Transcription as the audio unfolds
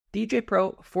Djay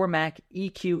Pro for Mac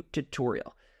EQ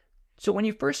tutorial. So when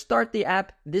you first start the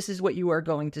app, this is what you are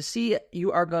going to see.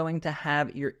 You are going to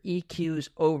have your EQs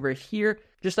over here,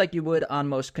 just like you would on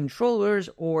most controllers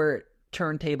or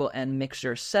turntable and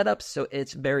mixer setups. So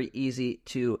it's very easy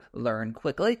to learn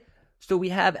quickly. So we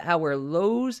have our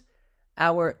lows,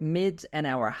 our mids, and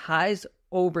our highs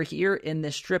over here in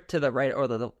this strip to the right or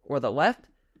the left.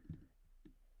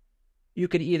 You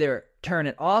could either turn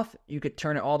it off, you could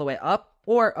turn it all the way up,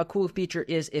 or a cool feature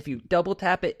is if you double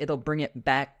tap it, it'll bring it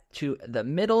back to the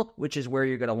middle, which is where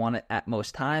you're going to want it at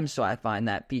most times. So I find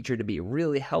that feature to be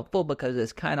really helpful because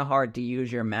it's kind of hard to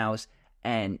use your mouse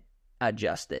and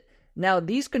adjust it. Now,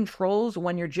 these controls,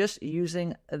 when you're just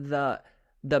using the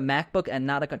MacBook and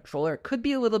not a controller, could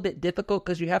be a little bit difficult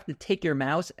because you have to take your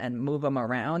mouse and move them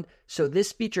around. So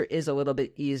this feature is a little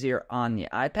bit easier on the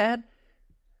iPad.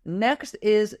 Next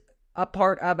is a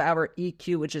part of our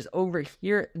EQ, which is over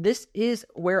here. This is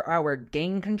where our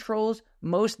gain controls.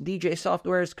 Most DJ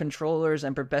softwares, controllers,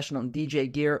 and professional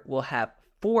DJ gear will have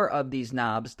 4 of these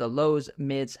knobs, the lows,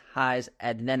 mids, highs,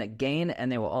 and then a gain, and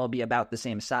they will all be about the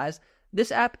same size. This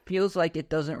app feels like it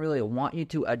doesn't really want you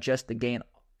to adjust the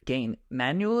gain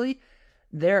manually.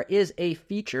 There is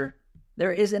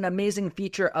an amazing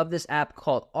feature of this app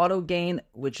called auto gain,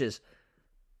 which is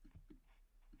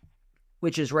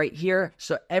right here.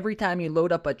 So every time you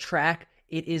load up a track,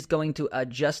 it is going to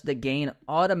adjust the gain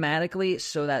automatically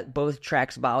so that both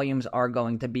tracks' volumes are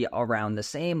going to be around the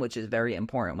same, which is very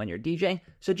important when you're DJing.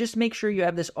 So just make sure you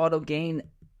have this auto gain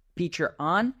feature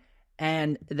on,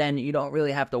 and then you don't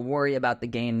really have to worry about the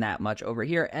gain that much over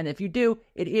here. And if you do,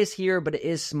 it is here, but it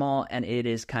is small and it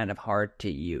is kind of hard to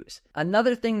use.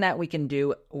 Another thing that we can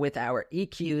do with our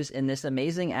EQs in this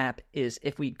amazing app is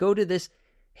if we go to this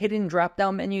hidden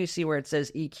drop-down menu, see where it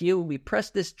says EQ, we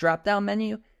press this drop-down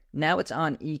menu, now it's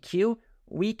on EQ,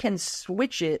 we can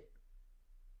switch it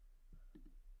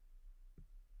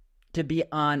to be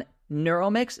on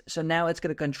NEURALMIX, so now it's going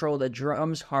to control the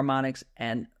drums, harmonics,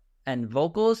 and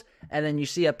vocals, and then you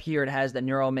see up here it has the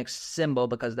NEURALMIX symbol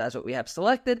because that's what we have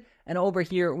selected, and over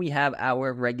here we have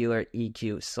our regular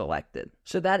EQ selected.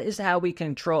 So that is how we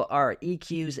control our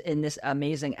EQs in this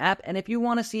amazing app, and if you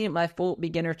want to see my full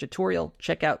beginner tutorial,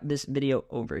 check out this video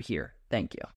over here. Thank you.